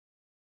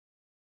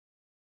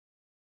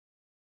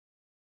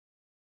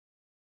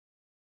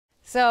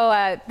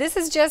So this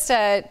is just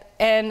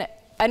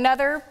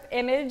another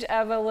image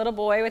of a little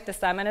boy with the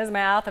thumb in his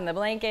mouth and the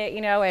blanket,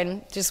 you know,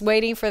 and just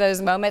waiting for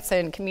those moments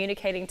and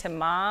communicating to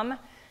mom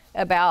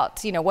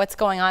about, you know, what's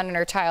going on in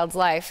her child's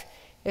life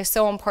is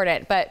so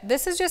important. But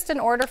this is just an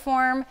order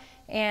form,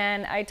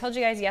 and I told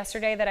you guys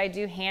yesterday that I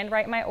do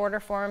handwrite my order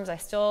forms. I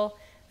still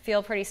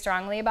feel pretty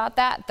strongly about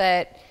that,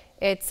 that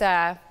it's,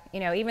 you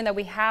know, even though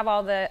we have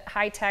all the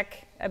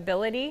high-tech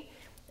ability,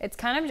 it's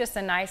kind of just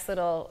a nice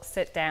little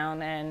sit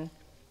down and,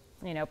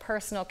 you know,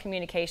 personal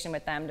communication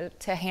with them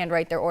to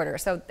handwrite their order.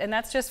 So, and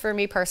that's just for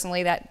me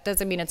personally. That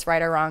doesn't mean it's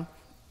right or wrong.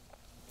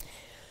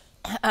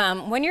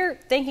 When you're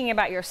thinking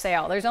about your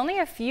sale, there's only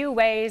a few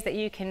ways that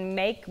you can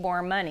make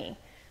more money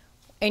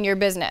in your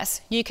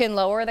business. You can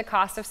lower the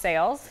cost of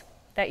sales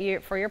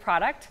for your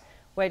product,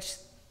 which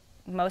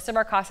most of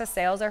our cost of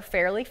sales are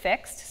fairly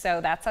fixed, so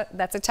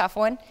that's a tough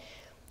one.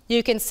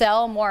 You can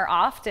sell more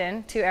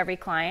often to every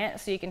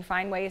client, so you can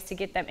find ways to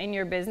get them in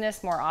your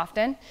business more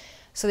often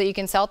so that you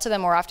can sell to them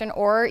more often,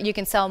 or you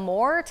can sell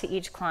more to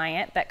each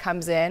client that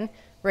comes in,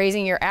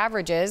 raising your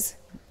averages,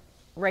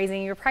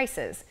 raising your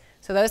prices.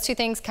 So those two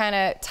things kind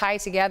of tie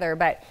together,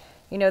 but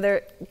you know,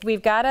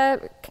 we've got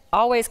to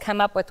always come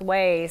up with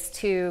ways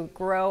to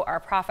grow our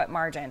profit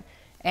margin,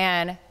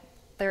 and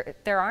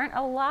there aren't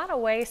a lot of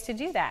ways to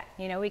do that.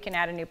 You know, we can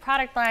add a new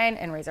product line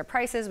and raise our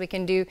prices. We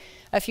can do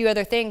a few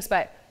other things,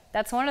 but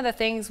that's one of the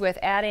things with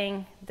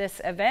adding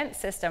this event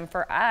system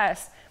for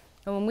us.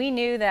 When we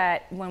knew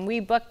that when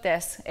we booked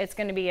this, it's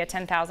going to be a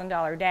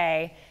 $10,000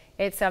 day,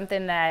 it's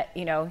something that,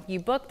 you know, you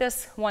book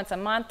this once a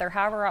month or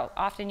however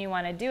often you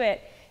want to do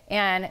it,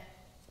 and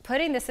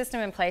putting the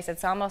system in place,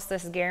 it's almost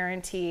this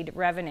guaranteed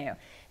revenue.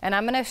 And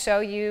I'm going to show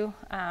you,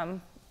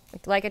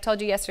 like I told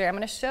you yesterday, I'm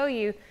going to show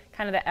you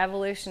kind of the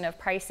evolution of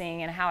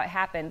pricing and how it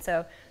happened.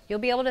 So you'll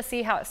be able to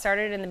see how it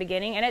started in the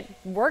beginning, and it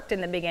worked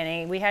in the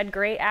beginning. We had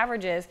great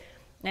averages.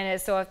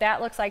 And so if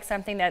that looks like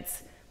something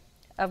that's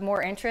of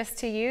more interest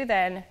to you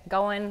than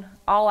going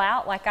all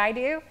out like I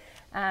do,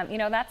 you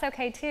know, that's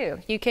okay too.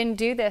 You can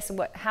do this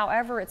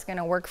however it's going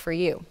to work for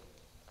you.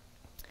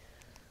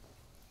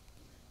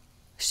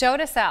 Show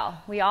to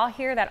sell. We all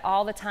hear that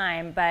all the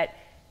time, but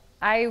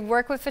I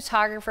work with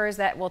photographers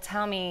that will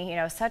tell me, you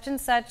know, such and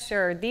such,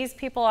 or these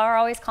people are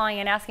always calling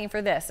and asking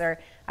for this, or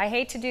I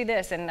hate to do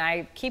this and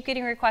I keep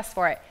getting requests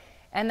for it.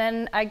 And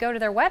then I go to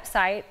their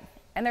website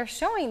and they're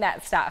showing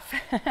that stuff.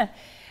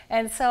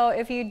 And so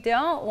if you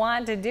don't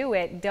want to do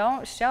it,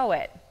 don't show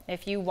it.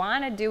 If you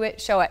want to do it,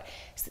 show it.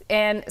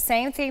 And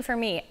same thing for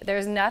me.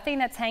 There's nothing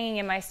that's hanging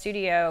in my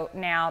studio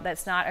now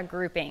that's not a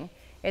grouping.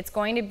 It's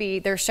going to be,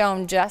 they're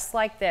shown just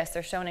like this.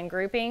 They're shown in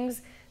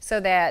groupings so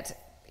that,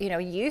 you know,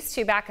 used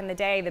to back in the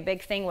day, the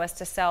big thing was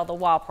to sell the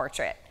wall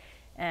portrait.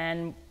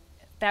 And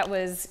that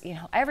was, you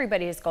know,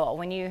 everybody's goal.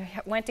 When you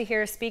went to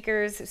hear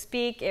speakers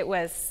speak, it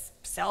was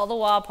sell the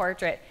wall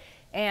portrait.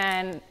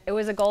 And it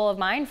was a goal of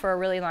mine for a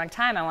really long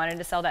time. I wanted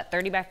to sell that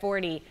 30 by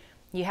 40.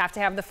 You have to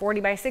have the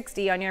 40 by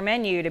 60 on your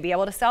menu to be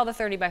able to sell the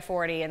 30 by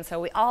 40. And so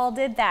we all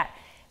did that.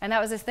 And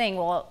that was the thing.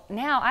 Well,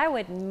 now I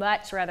would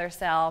much rather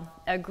sell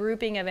a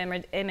grouping of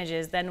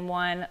images than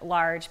one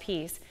large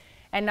piece.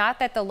 And not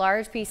that the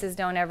large pieces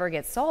don't ever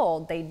get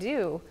sold, they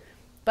do.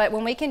 But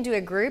when we can do a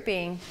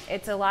grouping,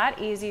 it's a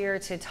lot easier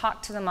to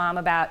talk to the mom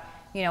about,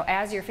 you know,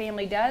 as your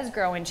family does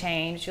grow and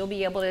change, you'll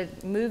be able to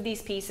move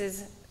these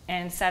pieces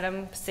and set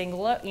them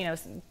single, you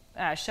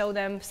know, show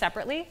them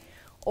separately,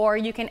 or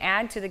you can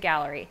add to the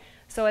gallery.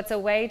 So it's a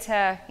way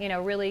to, you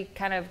know, really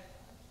kind of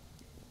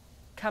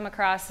come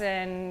across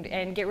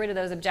and get rid of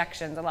those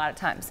objections a lot of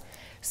times.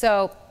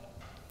 So,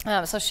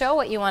 so show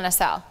what you want to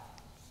sell.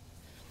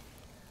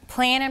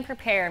 Plan and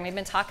prepare, and we've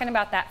been talking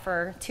about that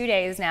for 2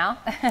 days now.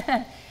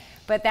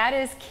 But that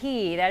is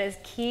key. That is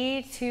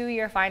key to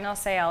your final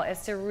sale,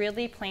 is to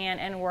really plan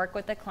and work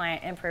with the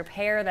client and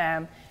prepare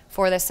them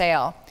for the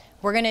sale.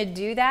 We're going to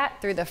do that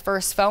through the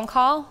first phone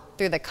call,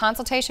 through the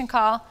consultation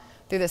call,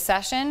 through the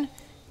session,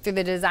 through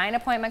the design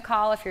appointment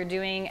call if you're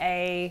doing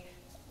a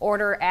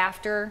order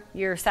after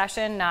your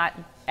session, not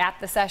at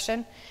the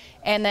session,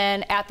 and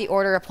then at the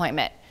order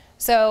appointment.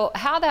 So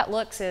how that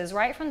looks is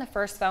right from the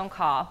first phone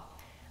call,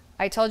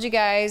 I told you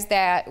guys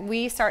that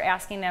we start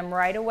asking them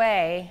right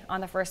away on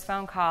the first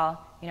phone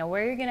call, you know,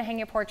 where are you going to hang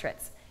your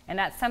portraits? And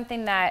that's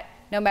something that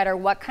no matter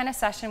what kind of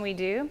session we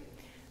do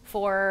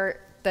for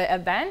the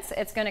events,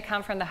 it's going to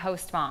come from the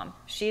host mom.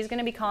 She's going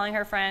to be calling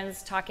her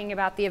friends, talking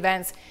about the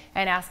events,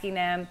 and asking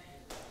them,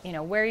 you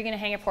know, where are you going to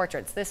hang your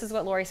portraits? This is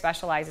what Lori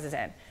specializes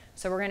in.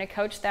 So we're going to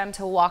coach them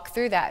to walk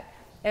through that.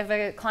 If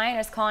a client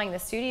is calling the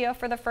studio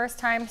for the first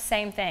time,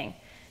 same thing.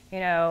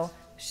 You know,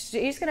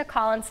 she's going to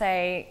call and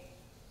say,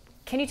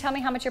 can you tell me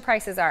how much your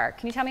prices are?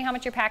 Can you tell me how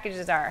much your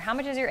packages are? How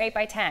much is your 8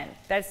 by 10?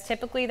 That's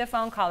typically the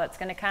phone call that's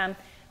going to come,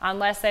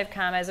 unless they've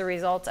come as a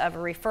result of a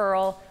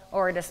referral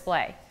or a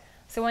display.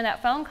 So when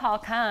that phone call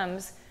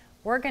comes,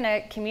 we're going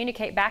to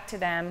communicate back to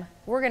them.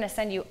 We're going to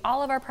send you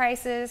all of our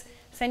prices,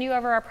 send you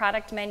over our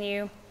product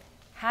menu.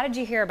 How did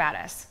you hear about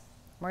us?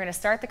 We're going to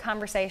start the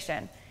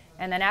conversation.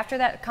 And then after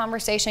that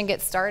conversation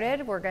gets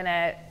started, we're going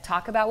to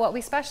talk about what we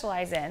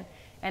specialize in.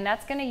 And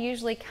that's going to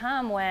usually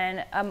come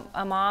when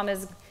a mom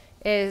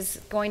is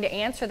going to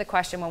answer the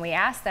question when we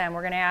ask them.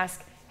 We're going to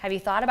ask, have you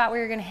thought about where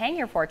you're going to hang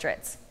your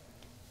portraits?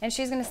 And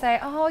she's going to say,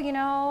 oh, you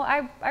know,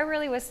 I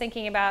really was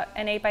thinking about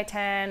an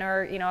 8x10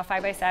 or, you know, a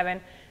 5x7.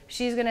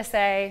 She's going to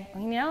say,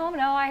 no,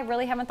 I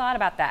really haven't thought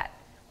about that.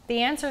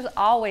 The answer is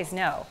always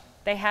no.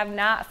 They have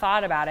not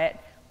thought about it.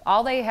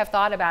 All they have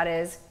thought about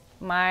is,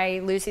 my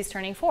Lucy's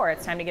turning 4.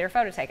 It's time to get her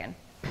photo taken.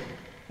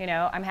 You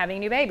know, I'm having a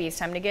new baby. It's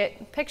time to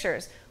get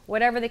pictures.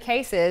 Whatever the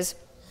case is,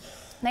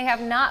 they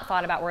have not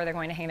thought about where they're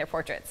going to hang their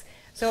portraits.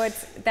 So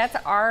that's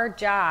our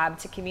job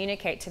to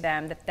communicate to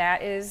them that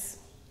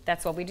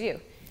that's what we do.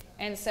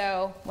 And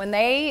so when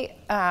we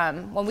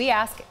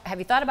ask, have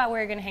you thought about where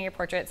you're going to hang your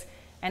portraits?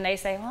 And they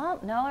say, well,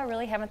 no, I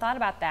really haven't thought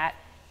about that.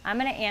 I'm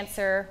going to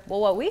answer, well,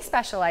 what we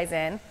specialize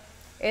in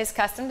is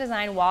custom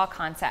design wall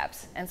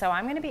concepts. And so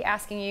I'm going to be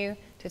asking you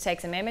to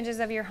take some images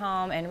of your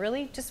home and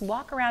really just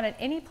walk around in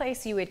any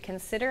place you would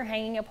consider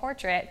hanging a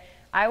portrait.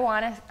 I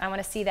want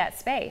to see that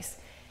space.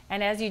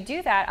 And as you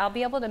do that, I'll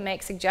be able to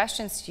make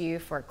suggestions to you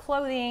for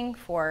clothing,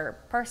 for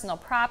personal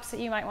props that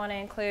you might want to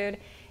include,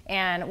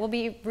 and we'll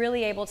be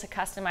really able to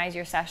customize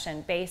your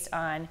session based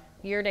on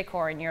your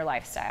decor and your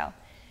lifestyle.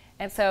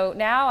 And so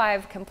now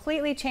I've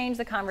completely changed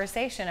the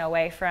conversation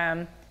away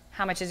from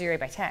how much is your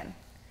 8x10,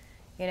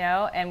 you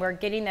know, and we're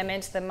getting them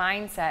into the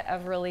mindset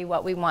of really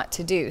what we want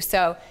to do.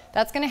 So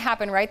that's going to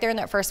happen right there in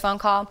that first phone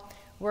call.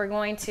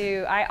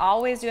 I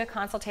always do a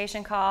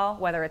consultation call,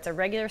 whether it's a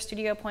regular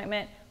studio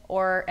appointment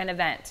or an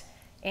event.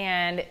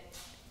 And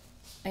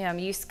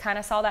you kind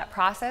of saw that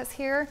process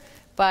here,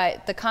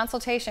 but the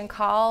consultation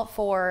call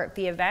for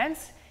the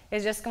events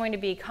is just going to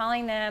be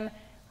calling them.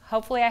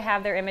 Hopefully I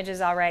have their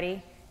images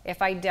already.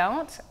 If I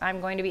don't,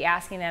 I'm going to be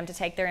asking them to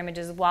take their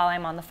images while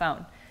I'm on the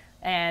phone.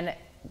 And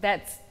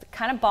that's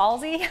kind of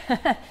ballsy,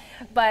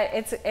 but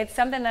it's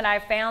something that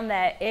I've found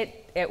that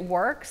it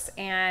works.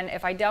 And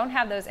if I don't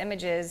have those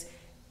images,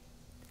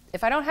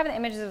 if I don't have the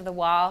images of the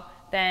wall,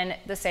 then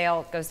the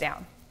sale goes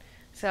down.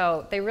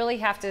 So they really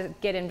have to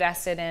get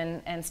invested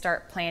in and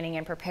start planning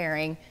and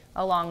preparing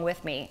along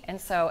with me. And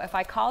so if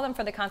I call them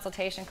for the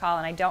consultation call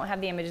and I don't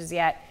have the images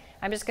yet,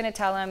 I'm just going to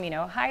tell them, you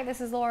know, hi,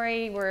 this is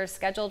Lori. We're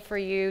scheduled for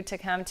you to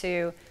come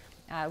to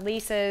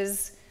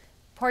Lisa's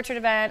portrait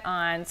event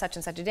on such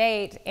and such a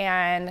date,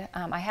 and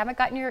I haven't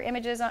gotten your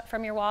images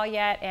from your wall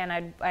yet, and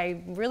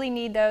I really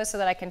need those so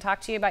that I can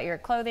talk to you about your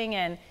clothing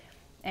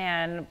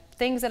and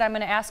things that I'm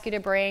going to ask you to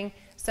bring.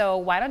 So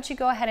why don't you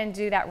go ahead and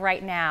do that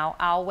right now?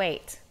 I'll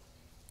wait.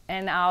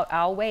 And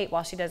I'll wait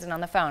while she does it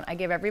on the phone. I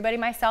give everybody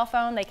my cell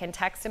phone. They can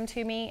text them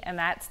to me, and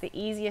that's the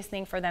easiest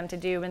thing for them to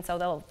do, and so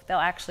they'll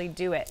actually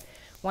do it.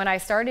 When I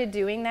started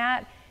doing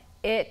that,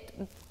 it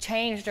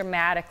changed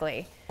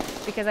dramatically,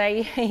 because I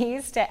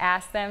used to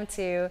ask them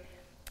to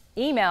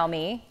email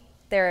me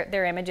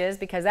their images,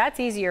 because that's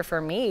easier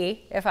for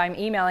me. If I'm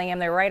emailing them,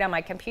 they're right on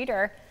my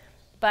computer.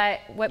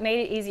 But what made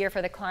it easier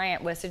for the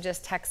client was to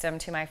just text them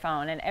to my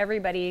phone. And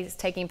everybody's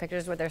taking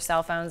pictures with their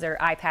cell phones or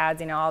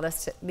iPads, you know, all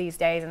this these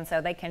days, and so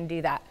they can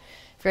do that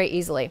very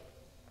easily.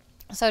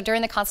 So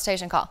during the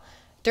consultation call,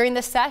 during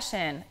the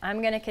session,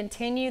 I'm going to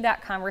continue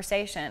that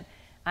conversation.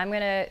 I'm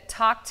going to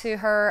talk to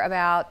her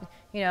about,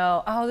 you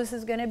know, oh, this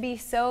is going to be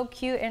so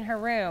cute in her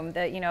room.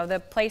 That, you know, the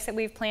place that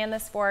we've planned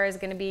this for is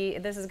going to be,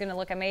 this is going to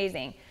look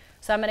amazing.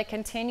 So I'm going to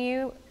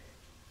continue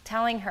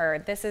telling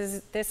her this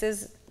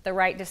is the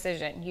right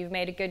decision. You've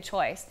made a good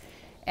choice.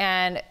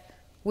 And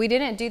we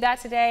didn't do that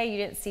today. You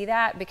didn't see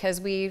that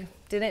because we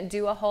didn't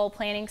do a whole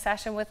planning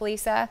session with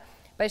Lisa,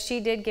 but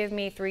she did give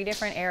me 3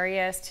 different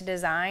areas to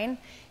design.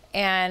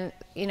 And,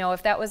 you know,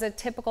 if that was a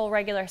typical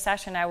regular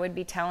session, I would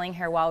be telling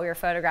her while we were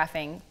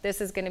photographing,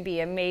 this is going to be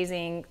an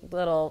amazing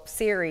little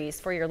series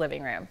for your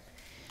living room.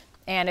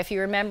 And if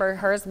you remember,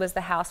 hers was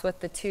the house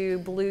with the 2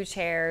 blue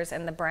chairs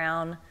and the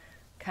brown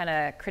kind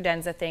of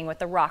credenza thing with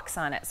the rocks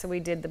on it. So we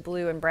did the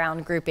blue and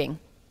brown grouping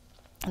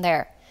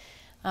there.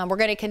 We're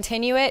going to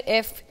continue it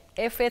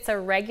if it's a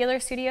regular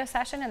studio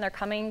session and they're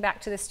coming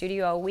back to the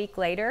studio a week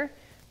later.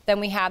 Then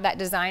we have that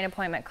design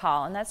appointment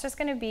call, and that's just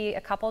going to be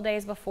a couple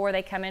days before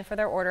they come in for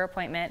their order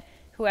appointment.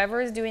 Whoever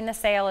is doing the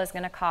sale is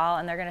going to call,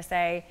 and they're going to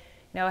say,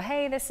 you know,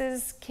 hey, this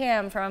is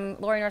Kim from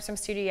Lori Nordstrom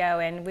Studio,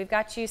 and we've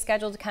got you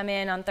scheduled to come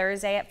in on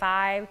Thursday at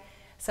 5.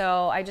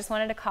 So I just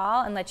wanted to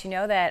call and let you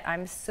know that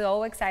I'm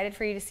so excited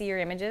for you to see your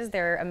images.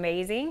 They're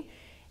amazing,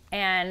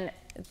 and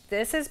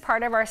this is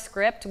part of our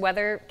script,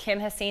 whether Kim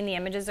has seen the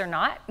images or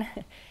not.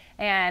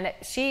 And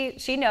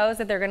she knows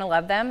that they're going to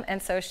love them,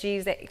 and so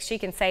she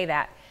can say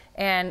that.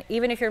 And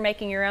even if you're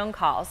making your own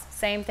calls,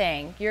 same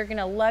thing. You're going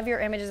to love your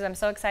images. I'm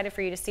so excited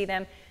for you to see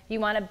them. You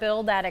want to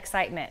build that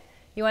excitement.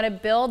 You want to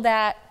build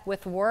that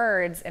with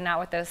words and not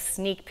with those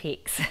sneak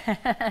peeks.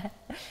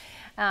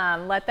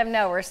 Let them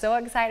know we're so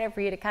excited for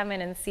you to come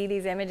in and see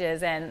these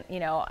images. And, you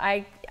know,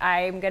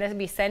 I'm going to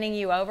be sending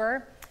you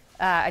over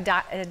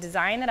a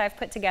design that I've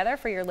put together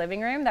for your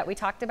living room that we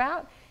talked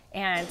about.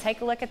 And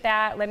take a look at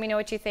that. Let me know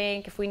what you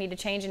think. If we need to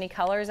change any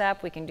colors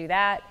up, we can do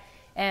that.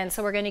 And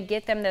so we're going to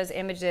get them those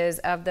images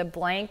of the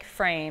blank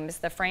frames,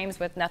 the frames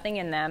with nothing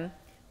in them,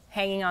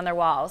 hanging on their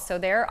walls. So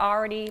they're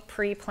already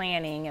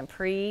pre-planning and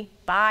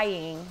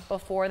pre-buying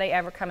before they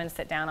ever come and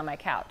sit down on my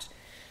couch.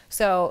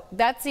 So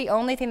that's the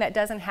only thing that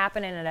doesn't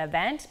happen in an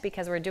event,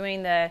 because we're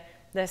doing the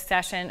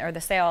session or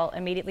the sale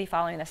immediately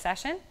following the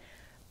session.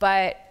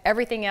 But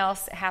everything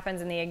else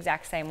happens in the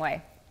exact same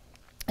way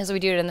as we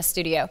do it in the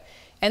studio.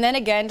 And then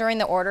again, during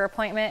the order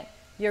appointment,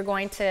 you're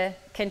going to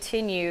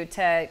continue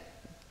to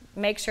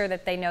make sure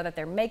that they know that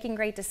they're making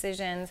great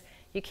decisions.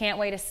 You can't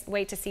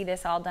wait to see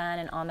this all done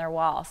and on their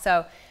wall.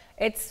 So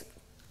it's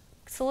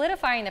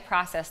solidifying the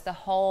process the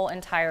whole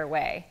entire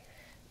way.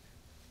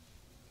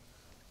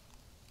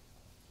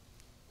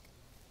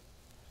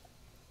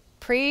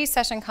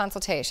 Pre-session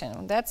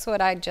consultation, that's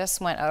what I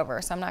just went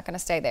over, so I'm not going to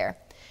stay there.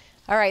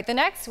 All right, the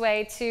next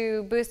way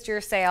to boost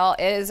your sale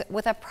is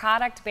with a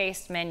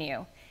product-based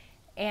menu.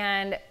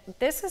 And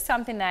this is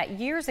something that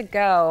years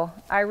ago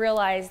I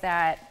realized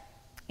that,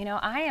 you know,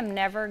 I am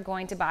never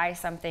going to buy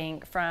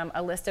something from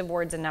a list of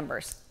words and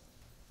numbers.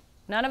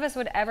 None of us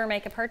would ever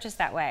make a purchase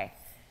that way.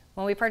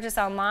 When we purchase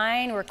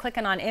online, we're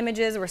clicking on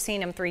images, we're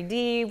seeing them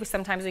 3D,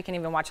 sometimes we can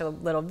even watch a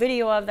little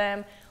video of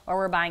them, or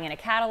we're buying in a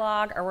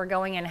catalog, or we're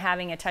going and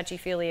having a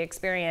touchy-feely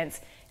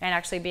experience and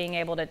actually being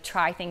able to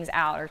try things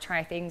out or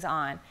try things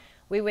on.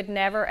 We would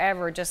never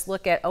ever just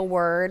look at a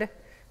word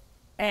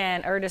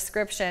or a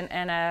description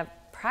and a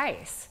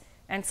price.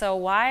 And so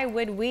why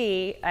would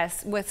we,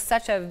 with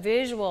such a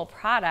visual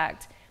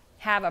product,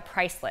 have a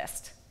price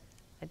list?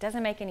 It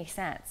doesn't make any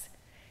sense.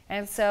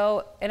 And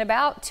so in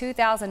about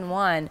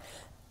 2001,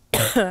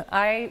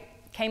 I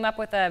came up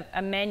with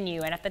a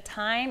menu, and at the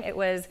time it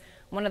was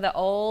one of the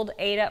old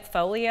 8-up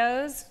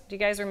folios. Do you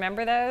guys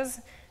remember those?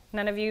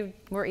 None of you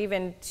were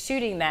even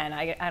shooting then,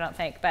 I don't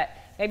think, but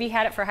maybe you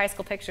had it for high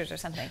school pictures or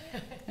something.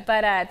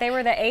 But they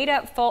were the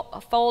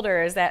 8-up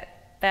folders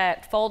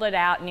that folded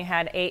out, and you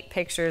had 8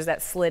 pictures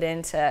that slid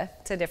into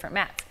different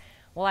mats.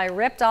 Well, I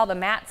ripped all the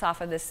mats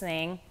off of this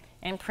thing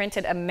and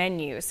printed a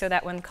menu so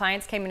that when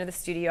clients came into the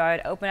studio, I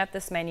would open up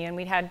this menu and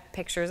we'd had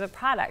pictures of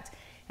product.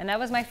 And that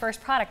was my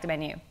first product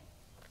menu.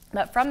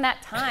 But from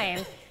that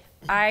time,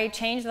 I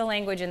changed the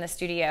language in the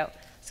studio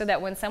so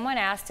that when someone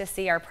asked to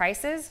see our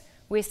prices,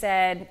 we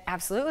said,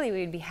 absolutely,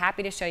 we'd be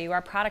happy to show you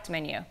our product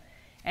menu.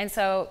 And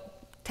so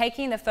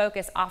taking the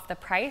focus off the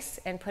price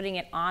and putting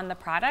it on the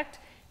product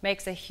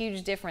makes a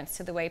huge difference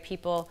to the way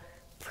people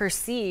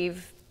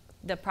perceive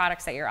the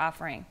products that you're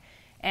offering.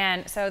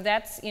 And so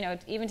that's, you know,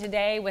 even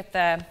today with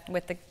the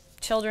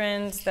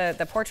children's,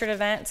 the portrait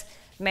event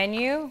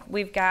menu,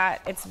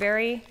 it's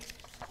very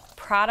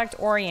product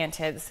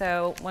oriented.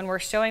 So when we're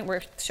showing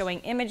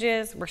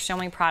images, we're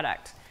showing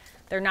product.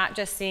 They're not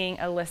just seeing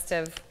a list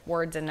of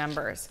words and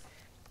numbers.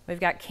 We've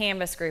got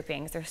canvas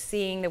groupings. They're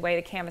seeing the way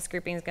the canvas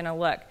grouping is going to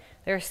look.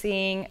 They're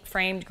seeing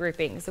framed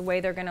groupings, the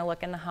way they're going to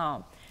look in the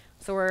home.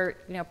 So we're,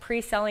 you know,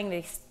 pre-selling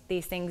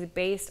these things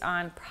based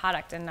on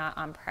product and not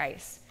on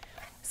price.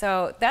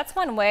 So that's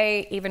one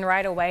way, even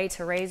right away,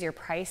 to raise your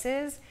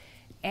prices,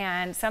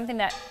 and something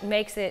that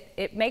makes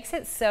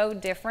it so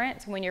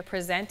different when you're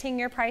presenting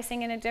your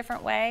pricing in a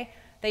different way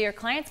that your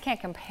clients can't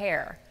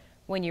compare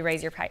when you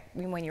raise your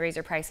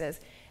prices.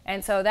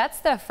 And so that's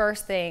the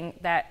first thing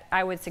that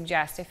I would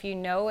suggest. If you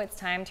know it's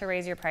time to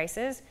raise your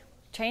prices,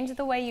 change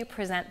the way you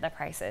present the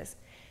prices.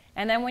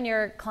 And then when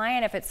your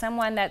client, if it's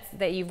someone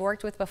that you've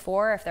worked with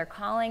before, if they're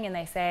calling and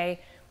they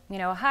say, you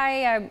know,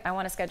 hi, I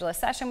want to schedule a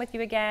session with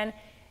you again,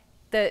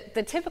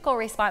 the typical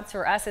response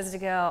for us is to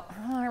go, oh,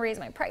 I want to raise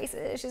my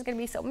prices. She's going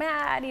to be so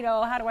mad. You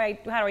know, how do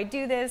I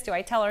do this? Do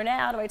I tell her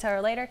now? Do I tell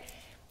her later?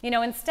 You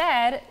know,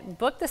 instead,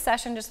 book the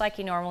session just like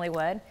you normally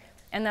would,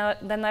 and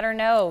then let her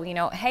know, you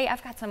know, hey,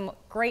 I've got some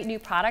great new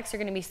products you're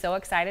going to be so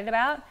excited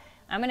about.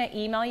 I'm going to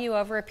email you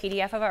over a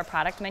PDF of our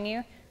product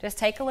menu. Just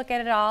take a look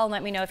at it all and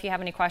let me know if you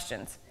have any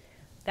questions.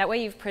 That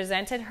way you've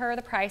presented her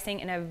the pricing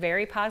in a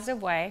very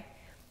positive way.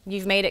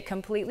 You've made it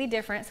completely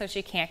different so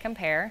she can't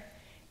compare.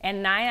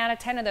 And 9 out of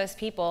 10 of those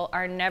people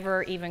are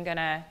never even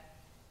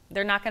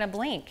they're not gonna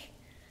blink.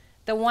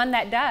 The one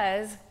that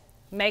does,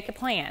 make a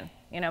plan,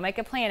 make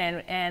a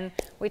plan. And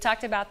we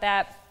talked about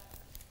that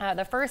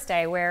the first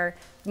day, where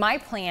my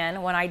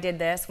plan when I did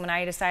this, when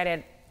I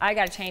decided I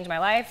gotta change my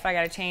life, I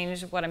gotta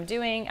change what I'm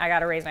doing, I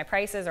gotta raise my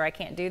prices or I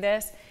can't do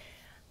this,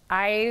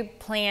 I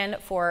planned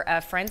for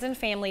a friends and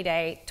family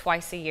day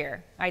twice a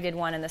year. I did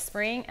one in the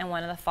spring and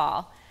one in the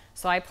fall.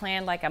 So I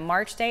planned like a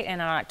March date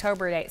and an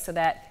October date so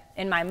that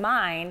in my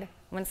mind,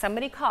 when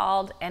somebody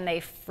called and they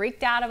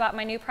freaked out about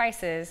my new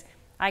prices,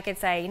 I could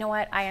say, you know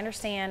what, I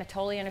understand, I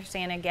totally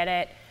understand, I get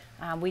it.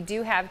 We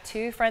do have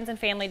 2 friends and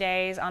family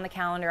days on the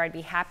calendar I'd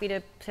be happy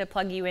to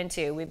plug you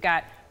into. We've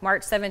got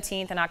March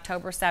 17th and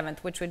October 7th,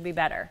 which would be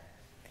better.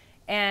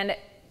 And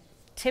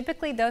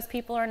typically those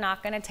people are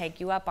not gonna take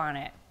you up on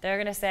it. They're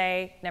gonna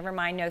say, never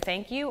mind, no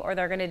thank you, or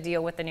they're gonna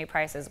deal with the new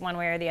prices one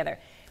way or the other.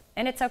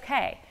 And it's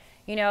okay.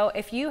 You know,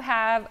 if you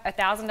have a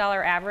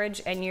 $1,000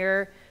 average and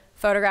you're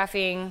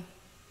photographing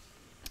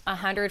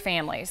 100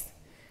 families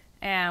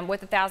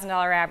with a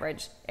 $1,000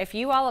 average, if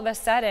you all of a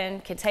sudden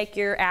can take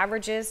your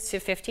averages to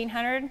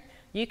 $1,500,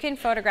 You can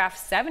photograph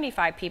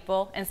 75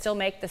 people and still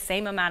make the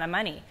same amount of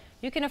money.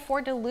 You can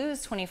afford to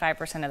lose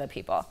 25% of the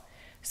people.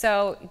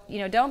 So, you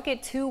know, don't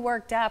get too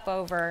worked up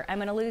over, I'm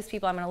gonna lose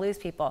people, I'm gonna lose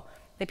people.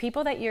 The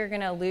people that you're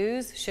gonna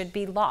lose should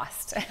be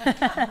lost.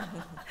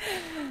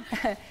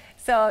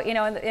 So, you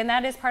know, and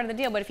that is part of the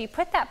deal. But if you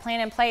put that plan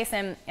in place,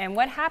 and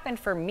what happened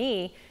for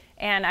me,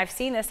 and I've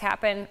seen this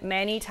happen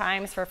many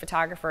times for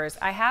photographers,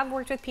 I have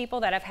worked with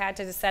people that have had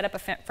to set up a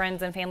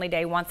friends and family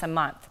day once a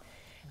month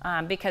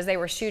because they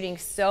were shooting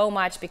so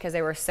much, because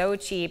they were so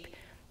cheap.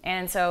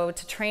 And so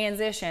to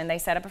transition, they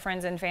set up a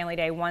friends and family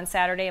day one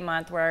Saturday a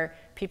month where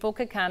people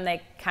could come.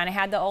 They kind of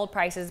had the old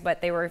prices,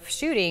 but they were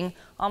shooting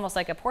almost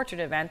like a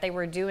portrait event. They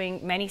were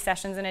doing many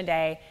sessions in a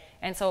day,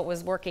 and so it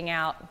was working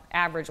out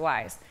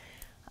average-wise.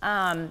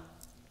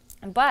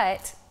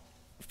 But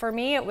for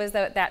me, it was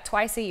that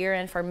twice a year,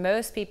 and for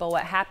most people,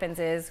 what happens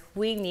is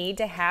we need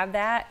to have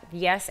that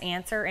yes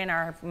answer in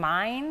our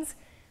minds,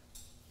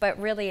 but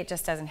really it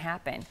just doesn't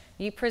happen.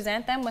 You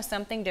present them with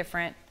something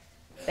different,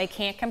 they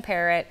can't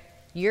compare it,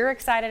 you're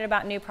excited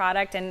about new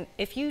product, and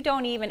if you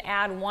don't even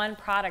add one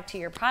product to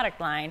your product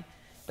line,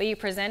 but you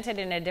present it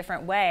in a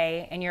different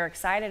way and you're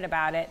excited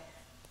about it,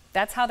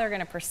 that's how they're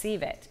gonna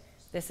perceive it.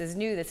 This is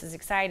new, this is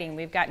exciting,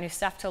 we've got new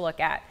stuff to look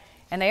at.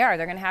 And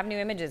they're gonna have new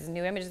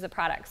images of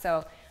product.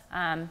 So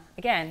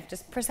again,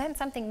 just present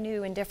something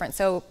new and different.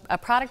 So a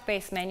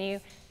product-based menu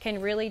can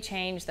really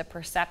change the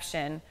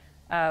perception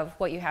of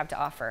what you have to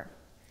offer.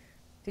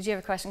 Did you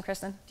have a question,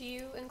 Kristen? Do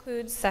you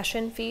include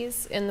session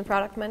fees in the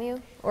product menu,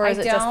 or is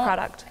it just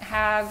product? I don't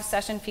have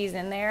session fees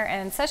in there,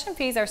 and session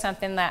fees are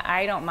something that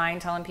I don't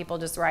mind telling people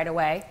just right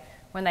away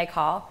when they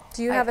call.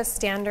 Do you have a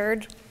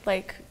standard,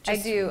 like just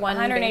I do.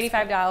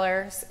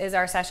 $185 is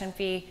our session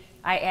fee.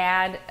 I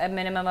add a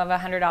minimum of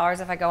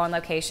 $100 if I go on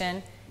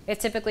location.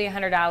 It's typically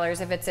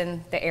 $100 if it's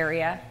in the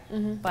area,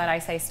 but I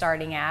say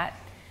starting at.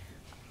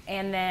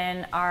 And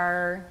then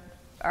our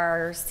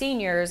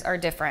seniors are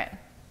different.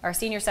 Our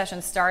senior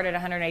sessions start at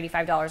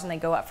 $185 and they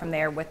go up from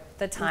there with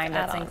the time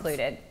that's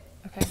included.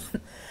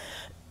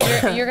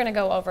 Okay. You're gonna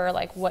go over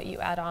like what you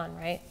add on,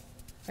 right?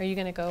 Are you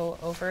gonna go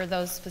over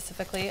those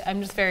specifically?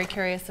 I'm just very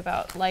curious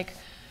about like,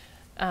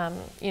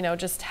 you know,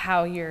 just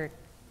how you're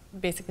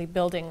basically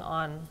building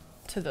on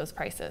to those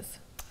prices.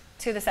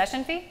 To the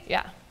session fee?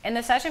 Yeah. In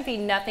the session fee,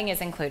 nothing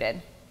is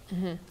included.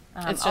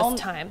 It's just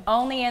time.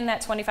 Only in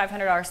that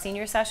 $2,500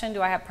 senior session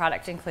do I have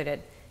product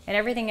included. And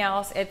everything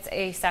else, it's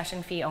a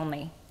session fee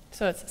only.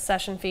 So it's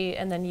session fee,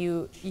 and then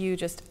you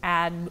just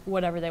add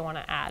whatever they want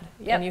to add.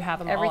 Yep. And you have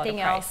them all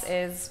Everything at a price. else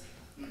is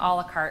a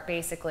la carte,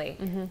 basically,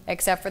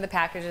 except for the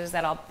packages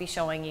that I'll be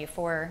showing you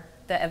for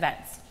the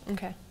events.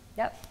 Okay.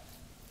 Yep.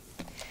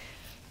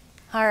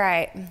 All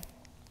right.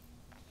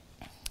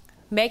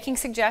 Making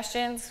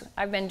suggestions.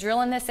 I've been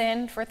drilling this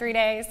in for 3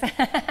 days.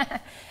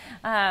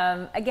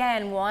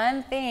 Again,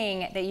 one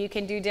thing that you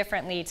can do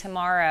differently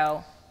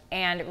tomorrow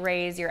and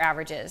raise your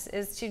averages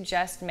is to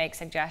just make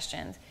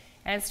suggestions.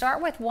 And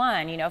start with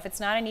one. You know, if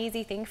it's not an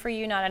easy thing for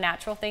you, not a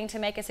natural thing to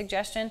make a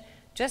suggestion,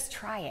 just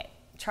try it.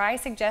 Try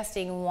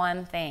suggesting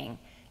one thing,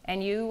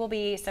 and you will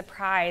be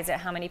surprised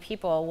at how many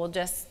people will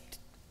just,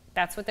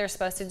 that's what they're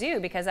supposed to do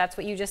because that's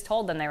what you just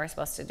told them they were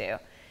supposed to do.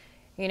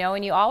 You know,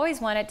 and you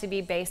always want it to be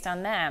based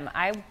on them.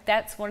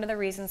 That's one of the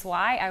reasons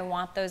why I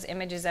want those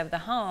images of the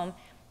home,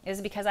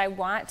 is because I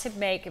want to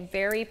make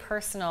very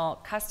personal,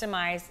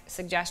 customized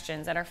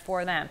suggestions that are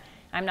for them.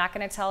 I'm not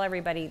going to tell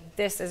everybody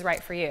this is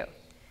right for you.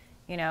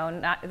 You know,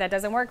 that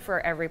doesn't work for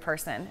every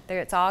person.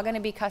 It's all going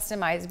to be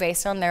customized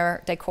based on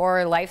their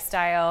decor,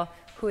 lifestyle,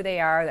 who they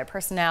are, their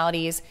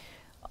personalities,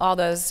 all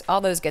those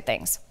good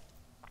things.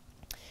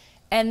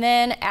 And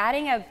then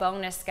adding a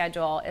bonus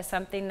schedule is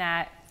something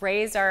that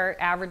raised our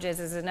averages,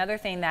 is another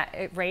thing that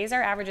it raised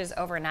our averages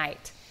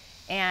overnight.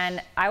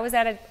 And I was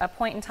at a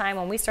point in time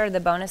when we started the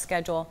bonus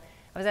schedule,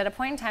 I was at a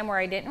point in time where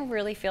I didn't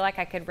really feel like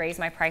I could raise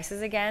my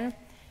prices again.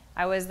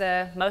 I was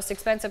the most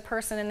expensive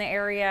person in the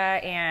area,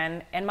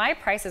 and my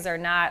prices are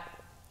not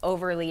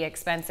overly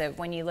expensive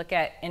when you look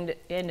at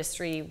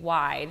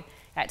industry-wide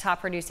at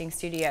top producing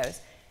studios.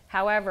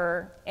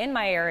 However, in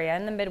my area,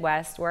 in the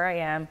Midwest, where I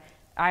am,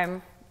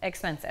 I'm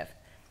expensive.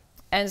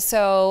 And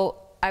so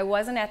I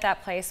wasn't at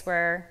that place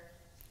where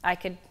I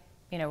could,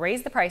 you know,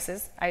 raise the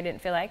prices, I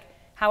didn't feel like.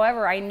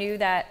 However, I knew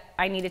that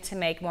I needed to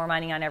make more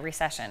money on every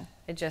session.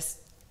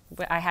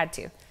 I had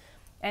to.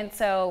 And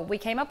so we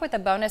came up with a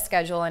bonus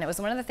schedule, and it was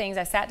one of the things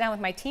I sat down with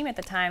my team at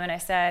the time and I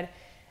said,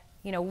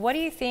 you know, what do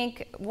you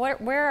think,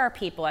 where are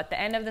people at the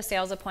end of the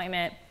sales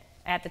appointment?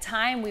 At the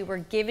time, we were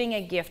giving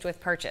a gift with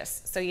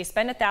purchase. So you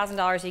spend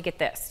 $1,000, you get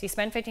this. You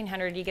spend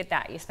 $1,500, you get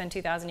that. You spend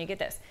 $2,000, you get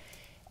this.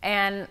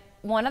 And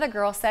one of the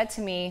girls said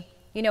to me,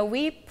 you know,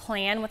 we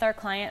plan with our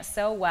clients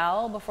so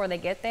well before they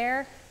get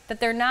there that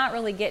they're not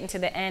really getting to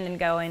the end and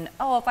going,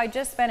 oh, if I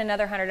just spend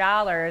another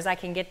 $100, I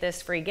can get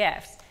this free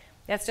gift.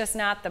 That's just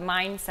not the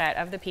mindset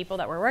of the people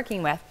that we're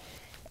working with.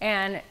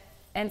 And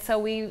so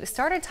we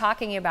started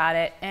talking about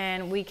it,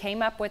 and we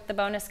came up with the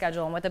bonus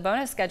schedule. And what the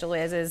bonus schedule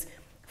is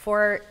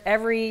for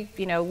every,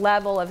 you know,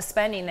 level of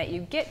spending that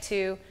you get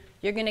to,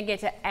 you're gonna get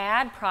to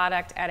add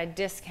product at a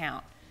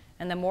discount.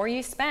 And the more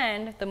you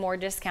spend, the more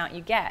discount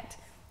you get.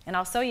 And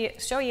I'll show you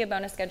a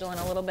bonus schedule in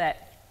a little bit.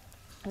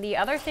 The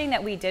other thing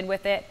that we did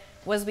with it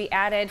was we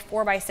added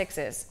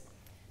 4x6s.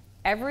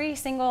 Every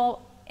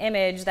single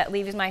image that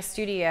leaves my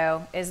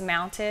studio is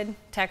mounted,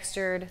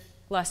 textured,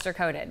 luster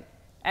coated.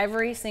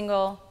 Every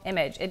single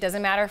image. It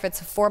doesn't matter if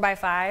it's a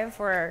 4x5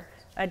 for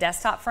a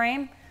desktop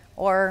frame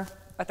or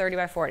a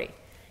 30x40.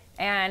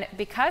 And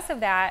because of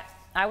that,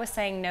 I was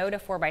saying no to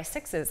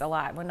 4x6s a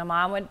lot. When the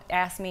mom would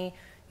ask me,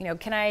 you know,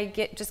 can I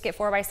just get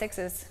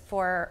 4x6s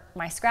for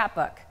my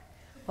scrapbook?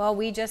 Well,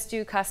 we just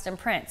do custom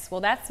prints.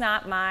 Well, that's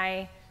not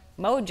my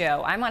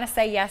mojo. I want to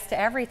say yes to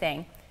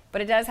everything,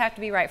 but it does have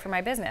to be right for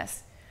my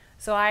business.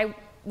 So I,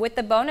 with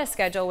the bonus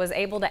schedule, was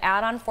able to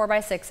add on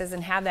 4x6s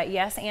and have that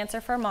yes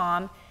answer for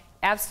mom.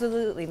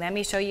 Absolutely, let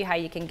me show you how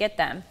you can get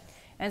them.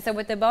 And so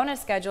with the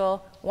bonus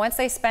schedule, once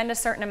they spend a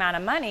certain amount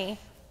of money,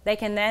 they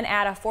can then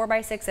add a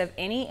 4x6 of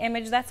any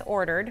image that's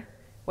ordered,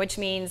 which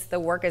means the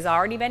work has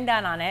already been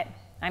done on it.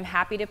 I'm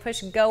happy to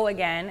push go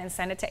again and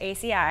send it to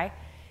ACI.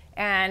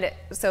 And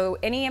so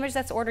any image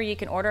that's ordered, you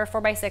can order a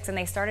 4x6 and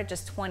they start at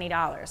just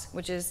 $20,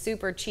 which is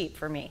super cheap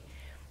for me.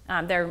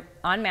 They're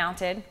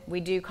unmounted. We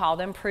do call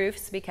them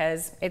proofs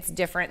because it's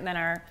different than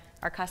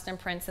our custom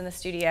prints in the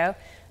studio.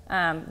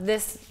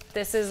 This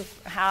is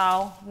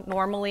how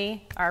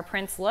normally our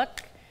prints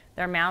look.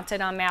 They're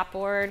mounted on mat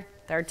board,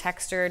 they're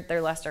textured,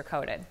 they're luster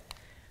coated.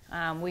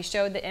 We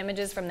showed the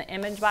images from the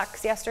image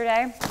box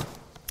yesterday,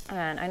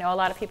 and I know a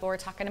lot of people were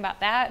talking about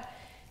that.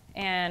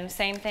 And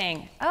same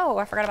thing. Oh,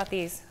 I forgot about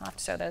these. I'll have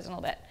to show those in a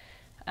little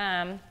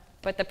bit.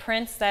 But the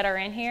prints that are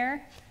in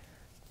here,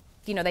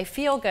 you know, they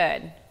feel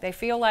good. They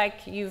feel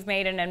like you've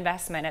made an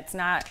investment. It's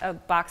not a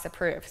box of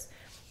proofs.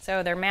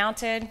 So they're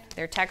mounted,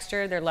 they're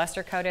textured, they're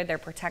luster coated, they're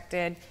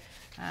protected,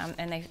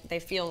 and they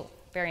feel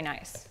very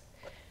nice.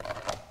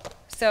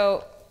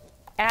 So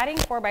adding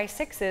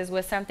 4x6s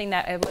was something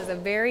that it was a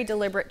very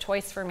deliberate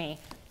choice for me.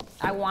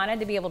 I wanted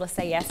to be able to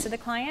say yes to the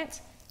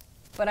client,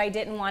 but I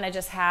didn't want to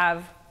just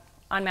have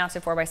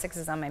unmounted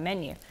 4x6s on my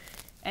menu.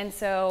 And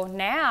so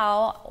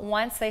now,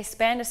 once they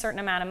spend a certain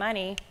amount of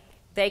money,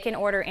 they can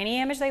order any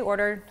image they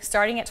ordered,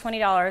 starting at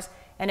 $20,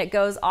 and it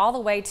goes all the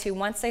way to,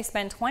 once they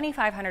spend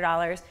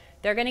 $2,500,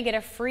 they're gonna get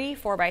a free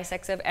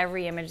 4x6 of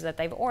every image that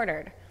they've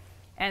ordered.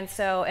 And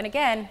so, and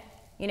again,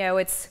 you know,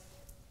 it's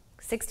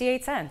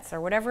 68 cents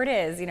or whatever it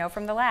is, you know,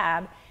 from the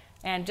lab,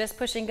 and just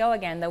push and go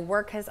again. The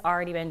work has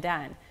already been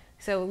done.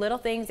 So little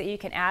things that you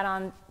can add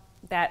on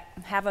that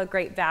have a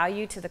great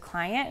value to the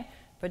client,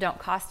 but don't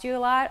cost you a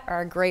lot,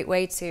 are a great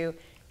way to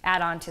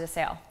add on to the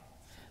sale.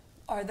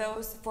 Are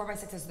those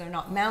 4x6s, they're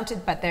not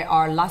mounted, but they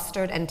are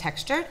lustered and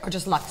textured, or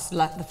just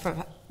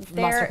luster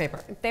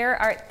paper?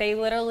 They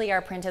literally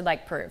are printed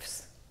like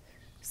proofs.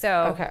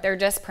 So they're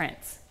just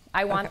prints.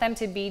 I want them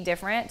to be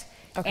different.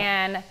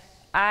 And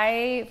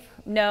I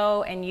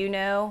know, and you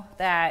know,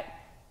 that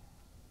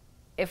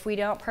if we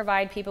don't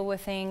provide people with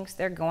things,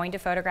 they're going to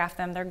photograph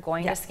them, they're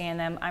going to scan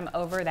them. I'm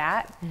over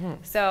that.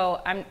 So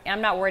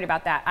I'm not worried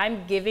about that.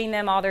 I'm giving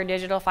them all their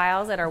digital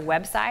files that are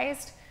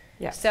web-sized.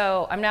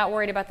 So I'm not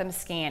worried about them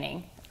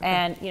scanning.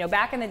 And you know,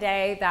 back in the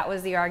day, that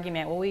was the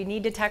argument. Well, we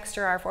need to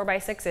texture our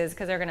 4x6s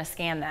because they're going to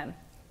scan them.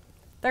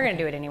 They're going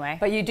to do it anyway.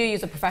 But you do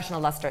use a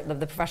professional luster, the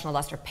professional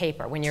luster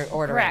paper when you're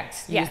ordering.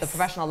 Correct. You use the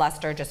professional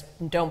luster. Just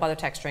don't bother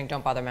texturing.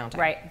 Don't bother mounting.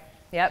 Right.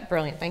 Yep.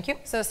 Brilliant. Thank you.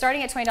 So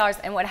starting at $20,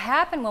 and what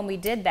happened when we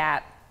did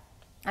that,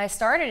 I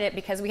started it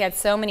because we had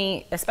so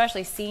many,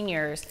 especially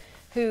seniors,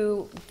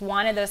 who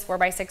wanted those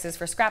 4x6s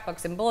for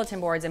scrapbooks and bulletin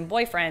boards and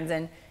boyfriends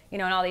and, you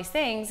know, and all these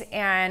things,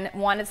 and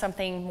wanted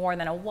something more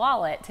than a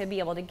wallet to be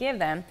able to give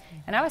them.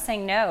 And I was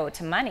saying no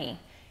to money.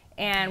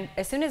 And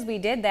as soon as we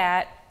did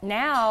that,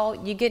 now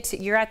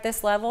you're at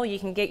this level, you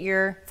can get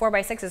your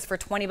 4x6s for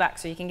 20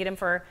 bucks, or you can get them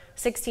for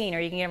 16, or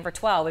you can get them for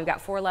 12. We've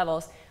got 4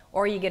 levels,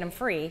 or you get them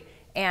free.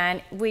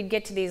 And we'd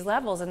get to these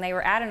levels, and they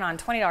were adding on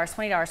 $20,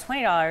 $20,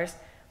 $20,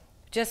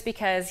 just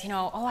because, you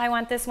know, oh, I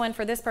want this one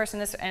for this person,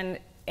 this, and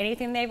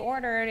anything they've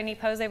ordered, any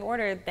pose they've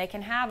ordered, they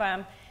can have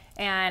them.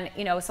 And,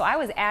 you know, so I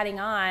was adding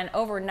on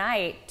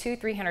overnight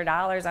 $200,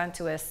 $300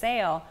 onto a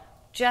sale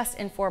just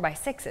in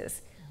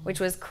 4x6s,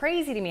 which was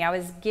crazy to me. I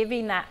was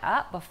giving that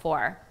up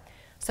before.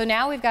 So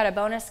now we've got a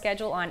bonus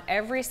schedule on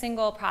every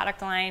single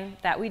product line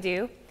that we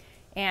do.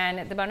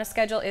 And the bonus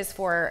schedule is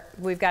for,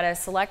 we've got a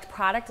select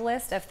product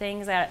list of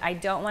things that I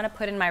don't want to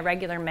put in my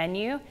regular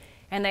menu.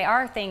 And they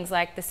are things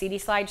like the CD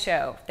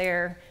slideshow,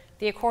 they're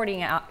the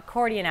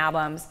accordion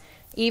albums,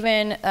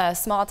 even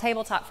small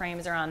tabletop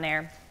frames are on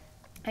there.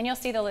 And you'll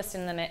see the list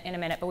in a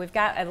minute, but we've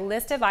got a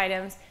list of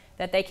items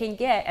that they can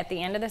get at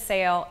the end of the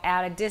sale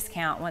at a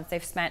discount once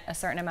they've spent a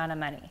certain amount of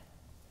money.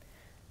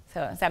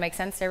 So does that make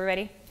sense to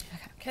everybody?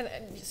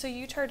 So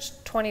you charge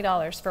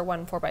 $20 for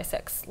one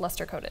 4x6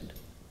 luster coated?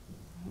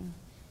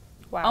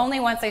 Wow. Only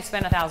once they've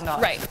spent $1,000.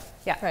 Right.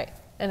 Yeah. Right.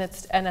 And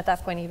at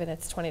that point even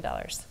it's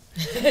 $20.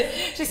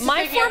 Just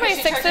My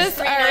 4x6s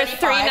are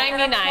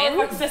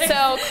 $3.99.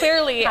 So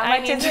clearly How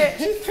much is it?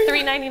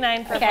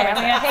 $3.99 for Okay, I'm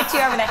gonna hit you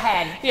over the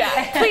head.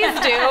 Yeah, please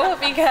do,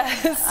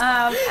 because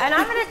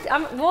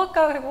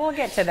And we'll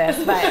get to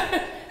this,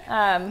 but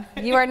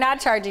you are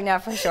not charging now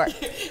for sure.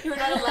 You're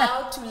not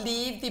allowed to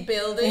leave the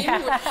building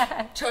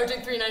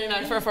charging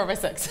 $3.99 for a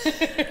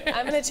 4x6.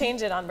 I'm gonna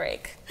change it on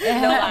break.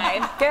 No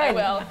lie. Good. I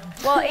will.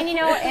 Well, and you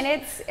know,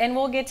 and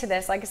we'll get to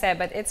this, like I said,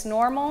 but it's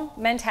normal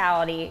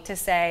mentality to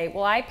say,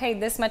 well, I paid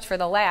this much for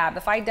the lab.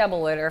 If I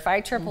double it or if I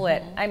triple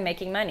it, I'm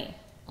making money.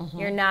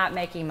 You're not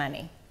making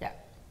money. Yeah.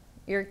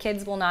 Your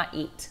kids will not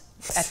eat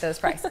at those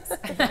prices.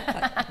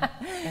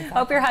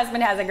 Hope your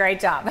husband has a great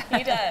job.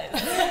 He does.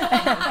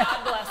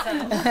 God bless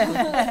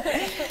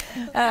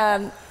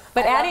him.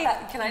 But Addie,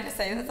 can I just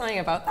say something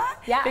about that?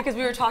 Yeah. Because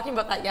we were talking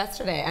about that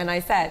yesterday, and I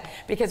said,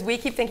 because we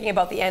keep thinking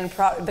about the end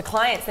product, the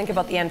clients think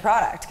about the end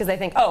product, because they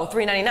think, oh,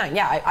 $3.99,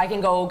 yeah, I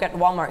can go get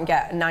Walmart and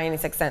get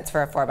 96 cents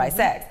for a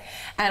 4x6.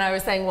 And I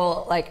was saying,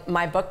 well, like,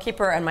 my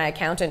bookkeeper and my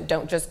accountant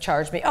don't just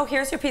charge me, oh,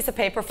 here's your piece of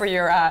paper for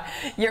your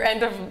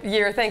end of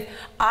year thing.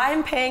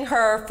 I'm paying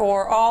her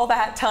for all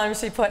that time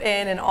she put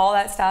in and all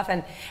that stuff,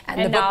 and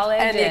the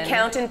knowledge, and the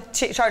accountant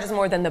charges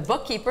more than the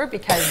bookkeeper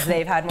because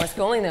they've had more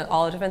schooling and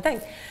all the different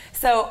things.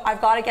 So I've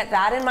got to get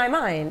that in my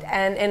mind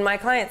and in my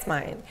client's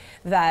mind,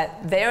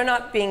 that they are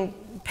not buying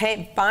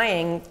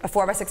a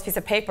 4x6 piece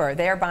of paper.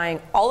 They are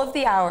buying all of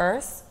the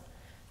hours,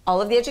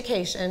 all of the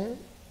education,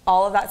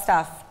 all of that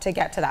stuff to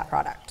get to that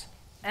product.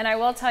 and I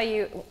will tell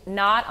you,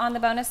 not on the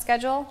bonus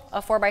schedule,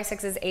 a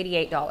 4x6 is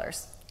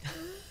 $88.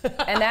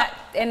 and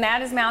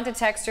that is mounted,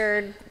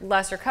 textured,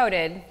 luster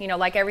coated, you know,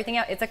 like everything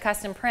else. It's a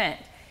custom print.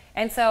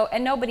 And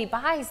nobody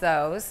buys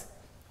those.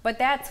 But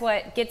that's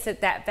what gets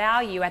it that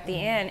value at the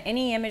end.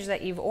 Any image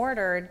that you've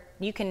ordered,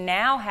 you can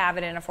now have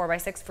it in a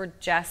 4x6 for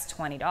just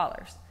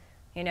 $20.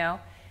 You know,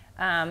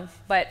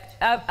 but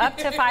up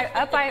to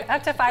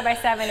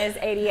 5x7 is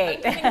 $88.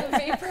 I'm getting the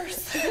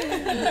vapors. I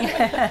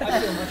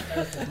feel much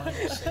better than mine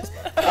is 6.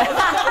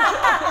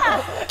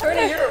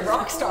 Bernie, you're a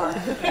rock star.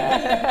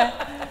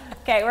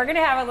 Okay, we're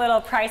gonna have a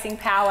little pricing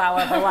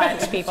powwow over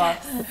lunch, people.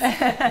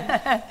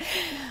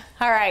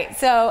 All right,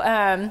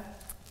 so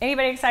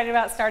anybody excited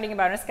about starting a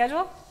bonus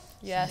schedule?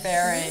 Yes.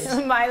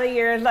 Very. Miley,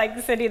 you're like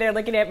sitting there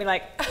looking at me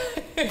like.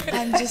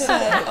 I'm just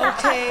like,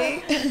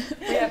 okay.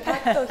 Yeah,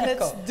 Pato Hico.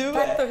 Let's do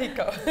Pato it.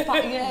 Hico.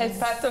 Yes,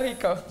 Pato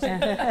Hico.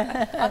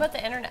 How about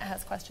the internet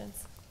has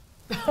questions?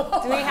 Do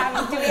we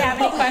have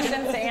any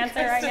questions to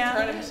answer right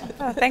now?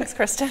 Oh, thanks,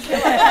 Kristen.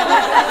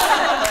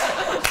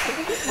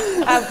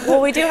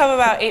 Well, we do have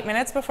about 8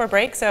 minutes before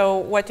break, so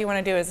what do you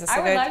want to do? Is this I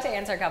a would good? love to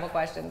answer a couple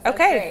questions. That's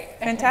Okay,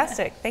 great.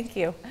 fantastic. Thank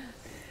you.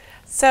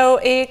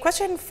 So a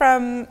question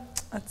from,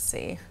 let's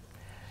see,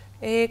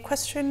 a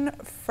question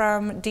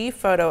from D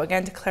Photo,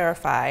 again to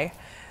clarify.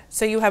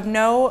 So you have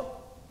no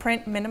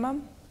print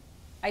minimum?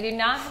 I do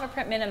not have a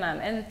print minimum,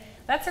 and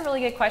that's a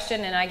really good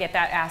question, and I get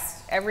that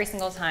asked every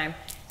single time.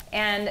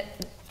 And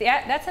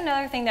that's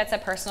another thing that's a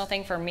personal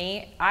thing for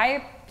me.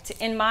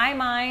 In my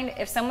mind,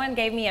 if someone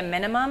gave me a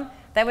minimum,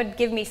 that would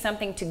give me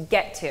something to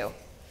get to.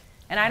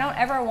 And I don't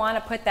ever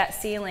want to put that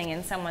ceiling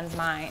in someone's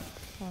mind.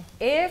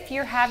 If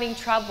you're having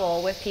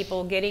trouble with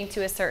people getting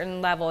to a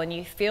certain level and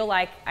you feel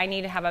like I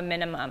need to have a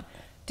minimum,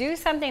 do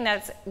something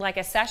that's like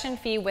a session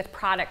fee with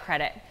product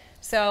credit.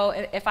 So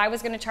if I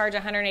was going to charge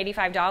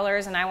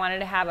 $185 and I wanted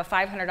to have a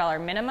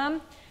 $500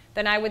 minimum,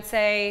 then I would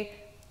say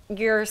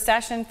your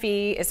session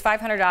fee is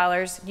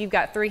 $500, you've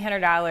got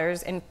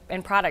 $300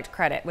 in product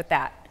credit with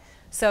that.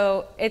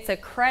 So it's a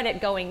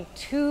credit going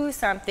to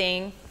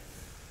something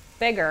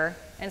bigger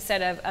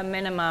instead of a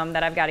minimum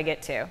that I've got to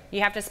get to.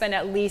 You have to spend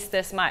at least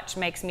this much,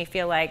 makes me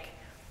feel like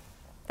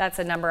that's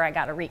a number I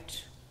got to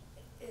reach.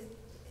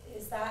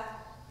 Is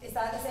that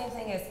the same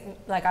thing as,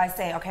 like I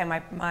say, okay,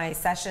 my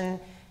session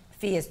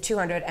fee is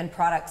 $200 and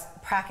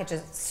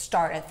packages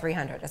start at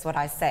 $300 is what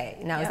I say.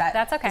 Now Yeah, is that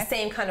that's okay. the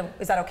same kind of,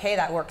 is that okay?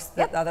 That works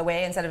the other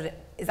way instead of,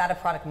 is that a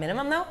product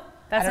minimum though?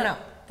 That's I don't a- know.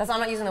 I'm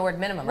not using the word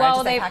minimum, right? Well,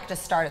 Just say packages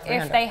start at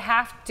 $300.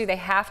 If do they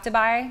have to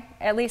buy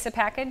at least a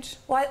package?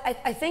 Well,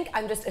 I think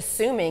I'm just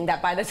assuming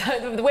that by the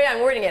time, the way I'm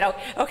wording it,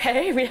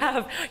 okay, we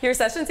have your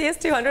session fee is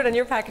 $200 and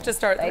your packages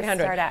start at They $300.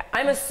 start at-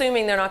 I'm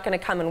assuming they're not going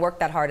to come and work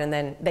that hard and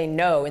then they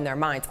know in their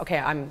minds, okay,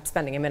 I'm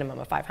spending a minimum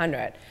of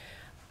 $500.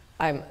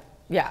 I'm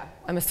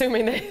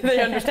assuming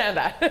they understand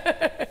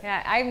that.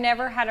 Yeah, I've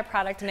never had a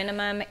product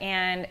minimum,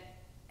 and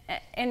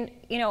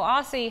you know,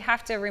 also you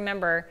have to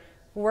remember,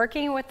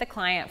 working with the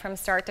client from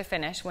start to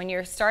finish, when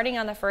you're starting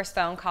on the first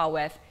phone call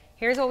with,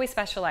 here's what we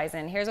specialize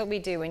in, here's what we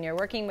do, and you're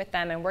working with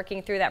them and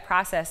working through that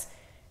process,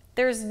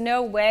 there's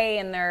no way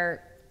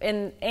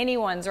in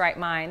anyone's right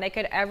mind they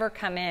could ever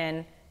come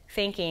in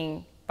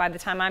thinking, by the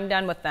time I'm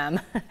done with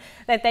them,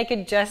 that they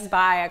could just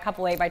buy a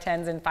couple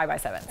 8x10s and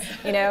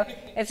 5x7s. You know,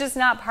 it's just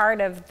not part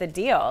of the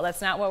deal.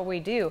 That's not what we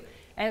do.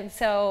 And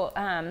so,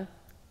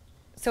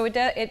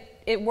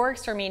 it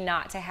works for me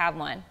not to have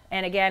one.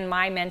 And again,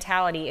 my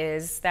mentality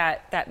is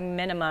that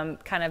minimum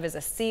kind of is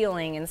a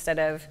ceiling instead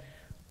of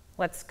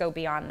let's go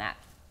beyond that.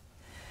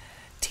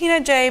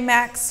 Tina J.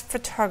 Max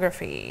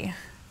Photography.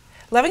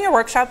 Loving your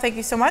workshop, thank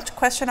you so much.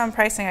 Question on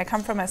pricing. I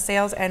come from a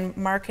sales and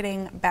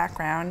marketing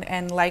background,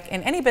 and like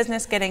in any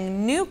business,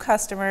 getting new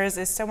customers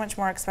is so much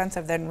more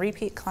expensive than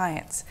repeat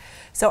clients.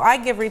 So I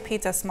give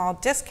repeats a small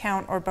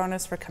discount or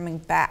bonus for coming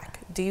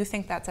back. Do you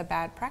think that's a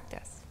bad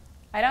practice?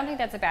 I don't think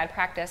that's a bad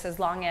practice, as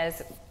long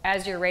as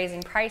you're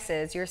raising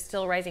prices, you're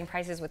still raising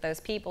prices with those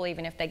people,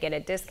 even if they get a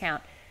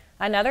discount.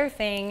 Another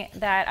thing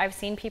that I've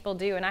seen people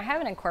do, and I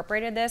haven't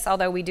incorporated this,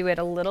 although we do it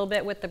a little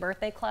bit with the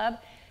birthday club,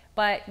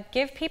 but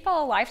give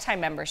people a lifetime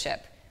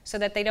membership so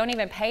that they don't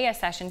even pay a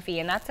session fee.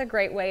 And that's a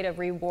great way to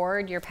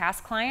reward your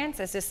past clients,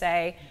 is to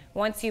say,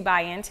 once you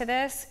buy into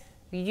this,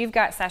 you've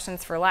got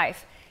sessions for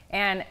life.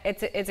 And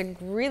it's a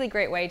really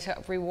great way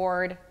to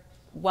reward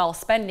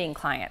well-spending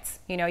clients.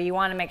 You know, you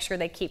want to make sure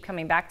they keep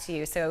coming back to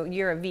you, so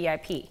you're a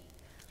VIP.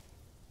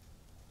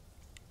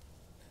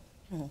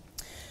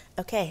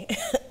 Okay,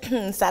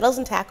 Saddles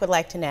and Tack would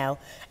like to know,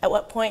 at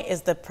what point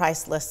is the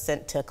price list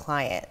sent to a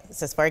client? It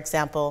says, for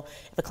example,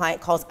 if a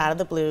client calls out of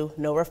the blue,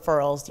 no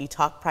referrals, do you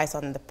talk price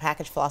on the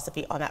package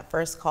philosophy on that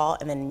first call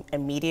and then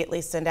immediately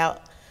send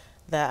out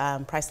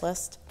the price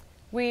list?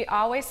 We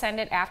always send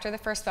it after the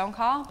first phone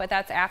call, but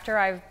that's after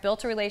I've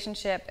built a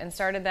relationship and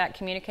started that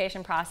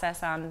communication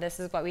process on this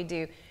is what we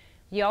do.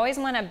 You always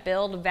want to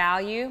build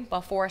value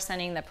before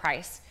sending the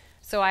price.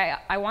 So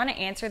I want to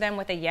answer them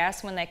with a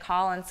yes when they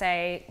call and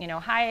say, you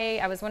know, hi,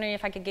 I was wondering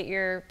if I could get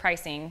your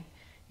pricing,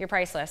 your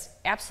price list.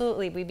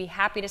 Absolutely, we'd be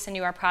happy to send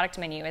you our product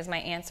menu is my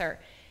answer.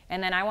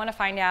 And then I want to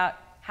find out,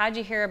 how'd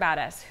you hear about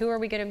us? Who are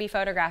we going to be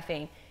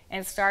photographing?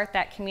 And start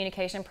that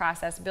communication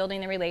process, building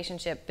the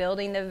relationship,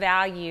 building the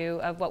value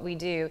of what we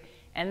do.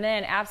 And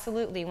then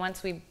absolutely,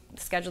 once we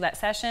schedule that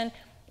session,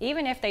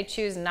 even if they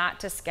choose not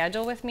to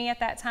schedule with me at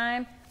that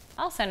time,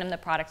 I'll send them the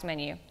product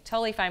menu.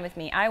 Totally fine with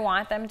me. I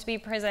want them to be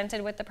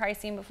presented with the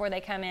pricing before they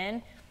come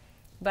in.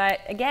 But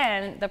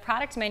again, the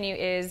product menu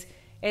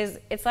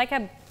it's like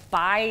a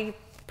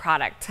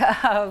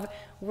byproduct of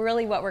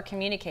really what we're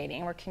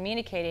communicating. We're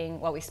communicating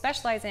what we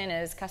specialize in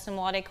is custom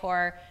wall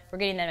decor. We're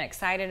getting them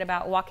excited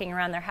about walking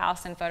around their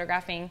house and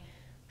photographing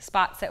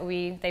spots that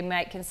they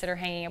might consider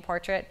hanging a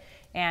portrait.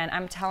 And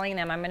I'm telling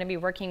them I'm going to be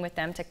working with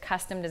them to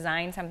custom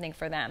design something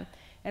for them.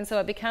 And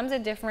so it becomes a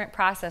different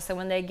process. So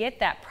when they get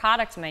that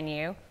product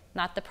menu,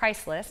 not the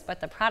price list,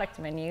 but the product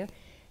menu,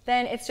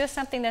 then it's just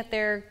something that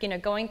they're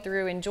going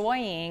through,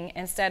 enjoying,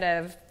 instead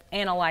of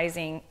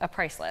analyzing a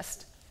price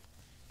list.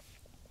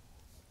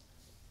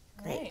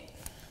 Great.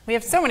 We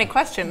have so many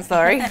questions,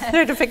 Lori,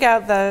 to pick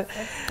out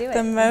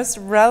the most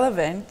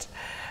relevant.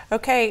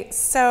 Okay,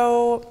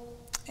 so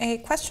a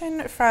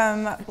question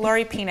from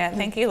Lori Peanut.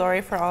 Thank you,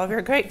 Lori, for all of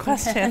your great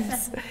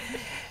questions.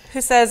 Who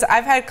says,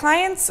 I've had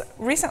clients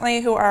recently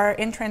who are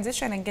in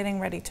transition and getting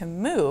ready to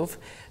move,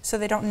 so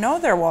they don't know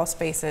their wall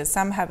spaces.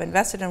 Some have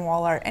invested in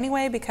wall art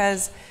anyway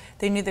because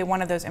they knew they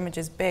wanted those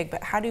images big,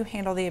 but how do you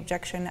handle the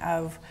objection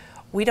of,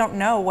 we don't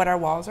know what our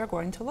walls are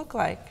going to look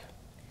like?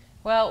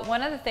 Well,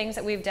 one of the things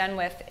that we've done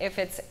with, if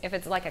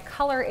it's like a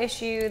color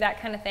issue,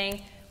 that kind of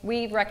thing,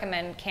 we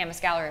recommend canvas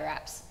gallery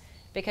wraps,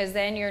 because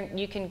then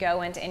you can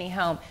go into any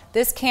home.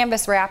 This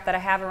canvas wrap that I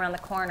have around the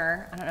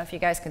corner, I don't know if you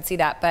guys can see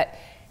that, but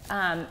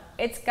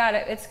it's got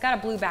a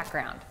blue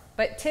background.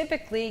 But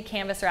typically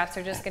canvas wraps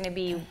are just going to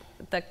be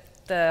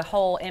the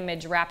whole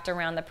image wrapped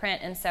around the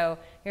print, and so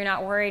you're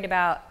not worried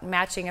about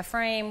matching a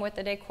frame with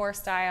the decor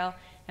style,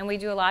 and we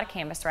do a lot of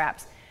canvas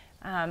wraps.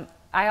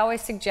 I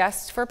always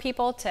suggest for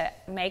people to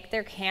make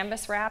their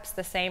canvas wraps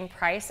the same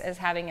price as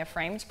having a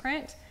framed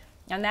print,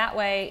 and that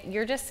way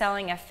you're just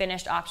selling a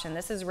finished option.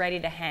 This is ready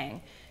to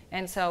hang.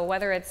 And so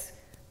whether it's,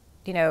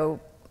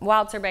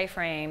 wild sorbet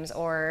frames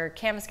or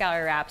canvas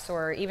gallery wraps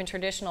or even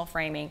traditional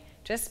framing,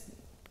 just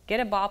get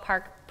a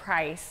ballpark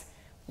price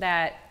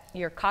that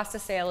your cost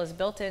of sale is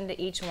built into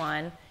each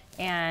one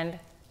and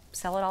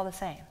sell it all the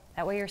same.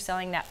 That way you're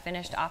selling that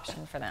finished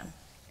option for them.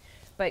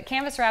 But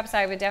canvas wraps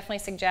I would definitely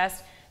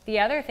suggest. The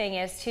other thing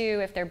is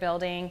too, if they're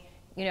building,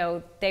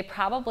 they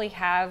probably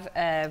have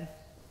a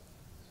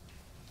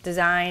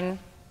design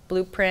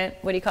blueprint,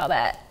 what do you call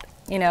that?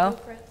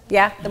 Blueprint.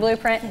 Yeah, the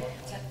blueprint.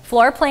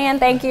 Floor plan,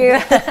 thank you.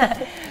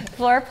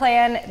 Floor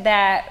plan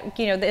that,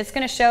 it's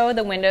going to show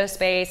the window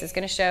space, it's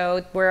going to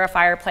show where a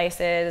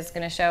fireplace is, it's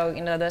going to show,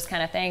 those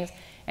kind of things.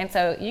 And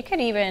so you could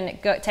even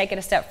take it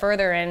a step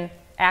further and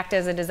act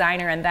as a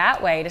designer in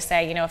that way to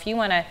say, if you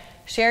want to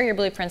share your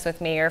blueprints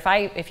with me, or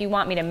if you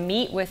want me to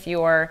meet with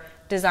your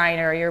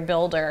designer or your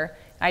builder,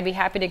 I'd be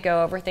happy to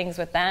go over things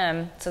with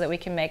them so that we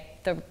can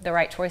make the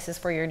right choices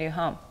for your new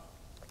home.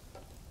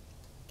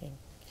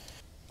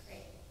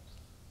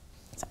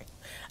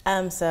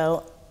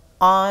 So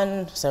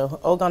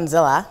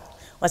Ogonzilla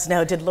wants to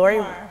know, did Lori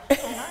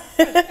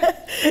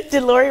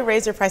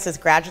raise her prices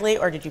gradually,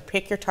 or did you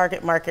pick your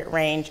target market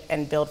range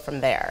and build from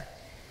there?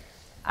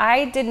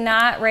 I did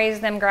not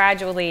raise them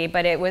gradually,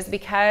 but it was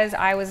because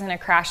I was in a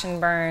crash and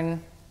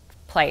burn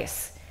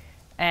place.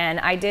 And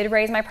I did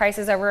raise my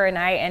prices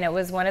overnight, and it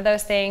was one of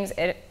those things,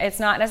 it's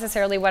not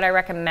necessarily what I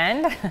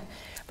recommend,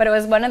 but it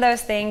was one of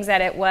those things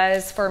that it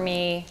was for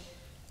me,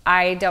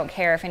 I don't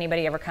care if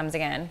anybody ever comes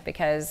again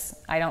because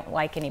I don't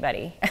like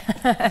anybody.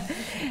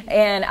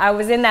 And I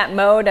was in that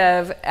mode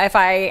of if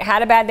I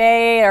had a bad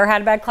day or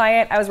had a bad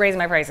client, I was raising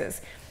my prices.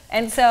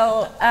 And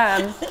so,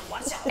 and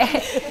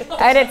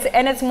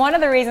it's one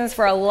of the reasons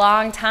for a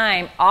long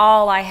time,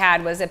 all I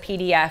had was a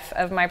PDF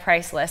of my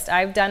price list.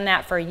 I've done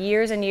that for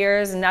years and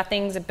years,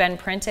 nothing's been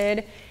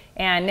printed.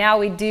 And now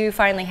we do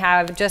finally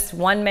have just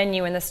one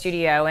menu in the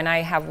studio, and I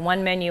have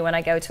one menu when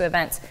I go to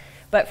events.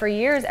 But for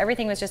years,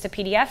 everything was just a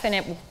PDF, and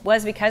it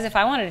was because if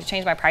I wanted to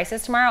change my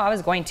prices tomorrow, I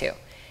was going to.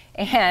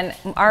 And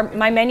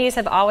my menus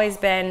have always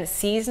been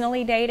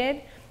seasonally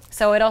dated,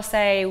 so it'll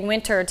say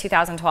winter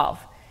 2012.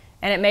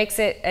 And it makes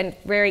it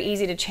very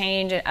easy to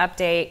change and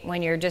update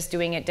when you're just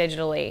doing it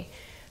digitally.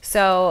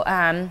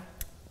 So,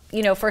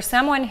 you know, for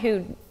someone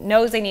who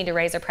knows they need to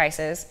raise their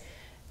prices,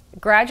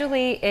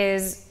 gradually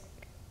is,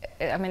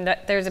 I mean,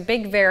 there's a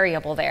big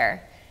variable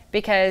there.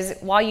 Because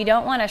while you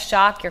don't want to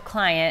shock your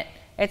client,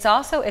 it's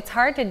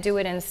hard to do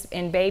it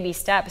in baby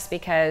steps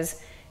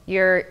because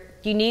you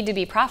need to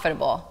be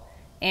profitable.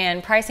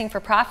 And pricing for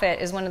profit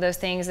is one of those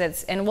things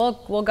and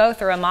we'll go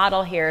through a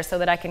model here so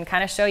that I can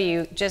kind of show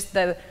you just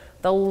the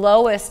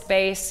lowest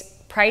base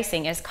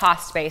pricing is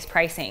cost-based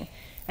pricing.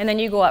 And then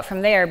you go up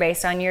from there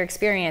based on your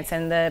experience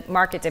and the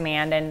market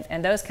demand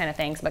and those kind of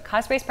things. But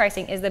cost-based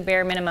pricing is the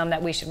bare minimum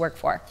that we should work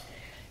for.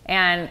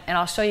 And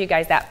I'll show you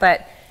guys that.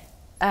 But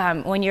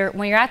when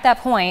you're at that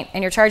point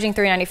and you're charging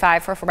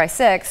 $395 for a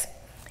 4x6,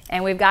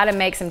 and we've got to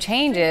make some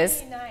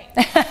changes.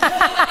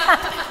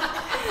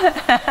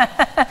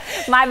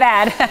 My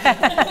bad.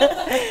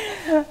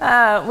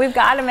 We've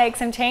got to make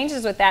some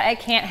changes with that. It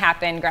can't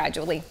happen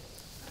gradually.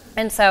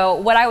 And so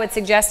what I would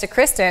suggest to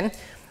Kristen,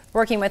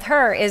 working with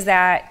her, is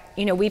that,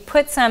 you know, we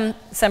put some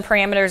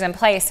parameters in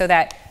place so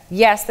that,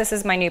 yes, this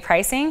is my new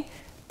pricing,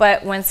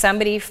 but when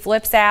somebody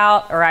flips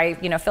out or I,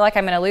 you know, feel like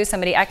I'm going to lose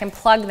somebody, I can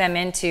plug them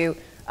into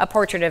a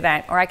portrait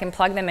event, or I can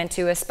plug them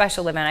into a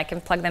special event. I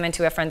can plug them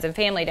into a friends and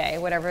family day,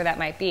 whatever that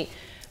might be.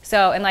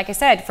 So, and like I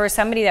said, for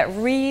somebody that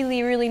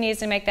really, really needs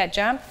to make that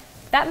jump,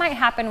 that might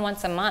happen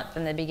once a month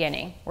in the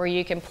beginning, where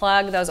you can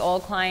plug those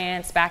old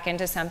clients back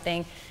into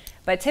something.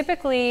 But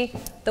typically,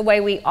 the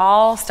way we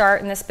all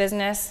start in this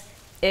business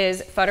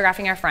is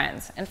photographing our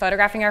friends and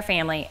photographing our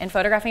family and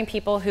photographing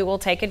people who will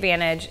take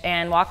advantage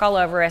and walk all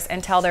over us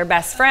and tell their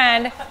best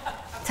friend,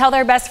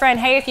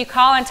 hey, if you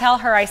call and tell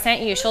her I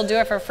sent you, she'll do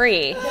it for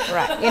free.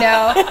 Right. You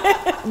know,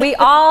 we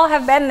all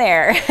have been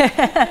there.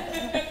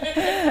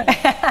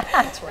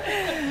 That's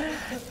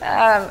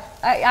right.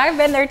 I've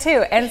been there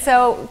too. And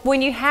so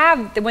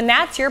when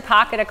that's your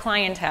pocket of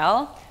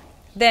clientele,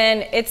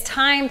 then it's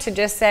time to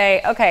just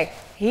say, okay,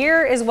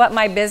 here is what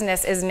my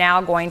business is now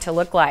going to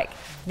look like.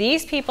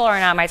 These people are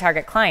not my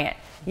target client.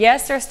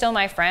 Yes, they're still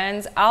my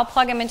friends. I'll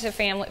plug them into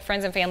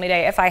friends and family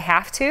day if I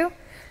have to.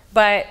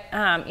 But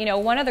you know,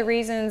 one of the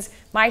reasons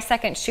my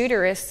second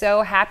shooter is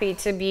so happy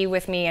to be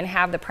with me and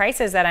have the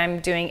prices that I'm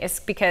doing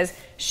is because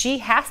she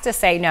has to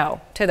say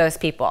no to those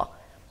people.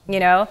 You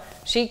know,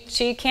 she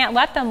can't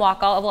let them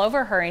walk all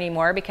over her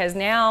anymore because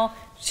now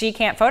she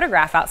can't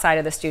photograph outside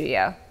of the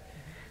studio.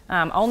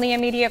 Only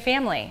immediate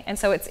family. And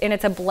so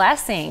it's a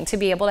blessing to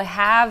be able to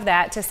have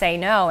that to say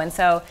no. And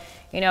so,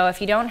 you know, if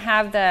you don't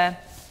have the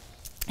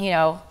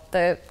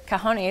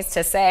cojones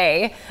to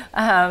say,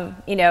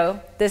 you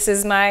know, this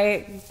is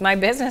my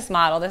business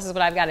model, this is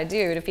what I've got to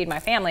do to feed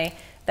my family,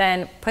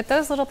 then put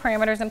those little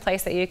parameters in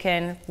place that you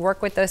can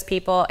work with those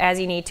people as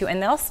you need to,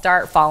 and they'll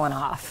start falling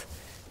off.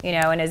 You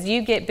know, and as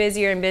you get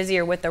busier and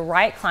busier with the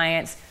right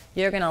clients,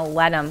 you're going to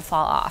let them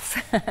fall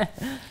off.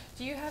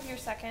 Do you have your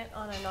second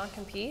on a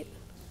non-compete?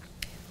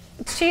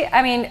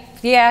 I mean,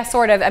 yeah,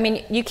 sort of. I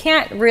mean, you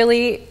can't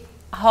really,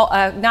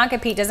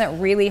 non-compete doesn't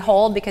really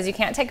hold because you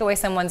can't take away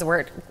someone's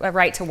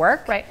right to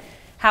work. Right.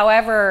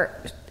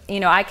 However,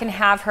 you know, I can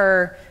have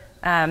her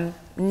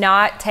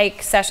not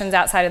take sessions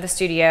outside of the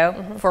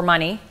studio for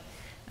money.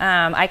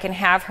 I can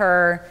have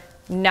her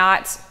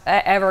not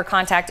ever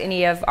contact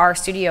any of our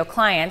studio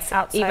clients,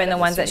 even the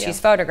ones that she's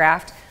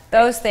photographed.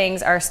 Those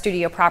things are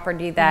studio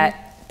property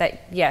that,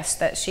 yes,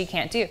 that she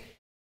can't do.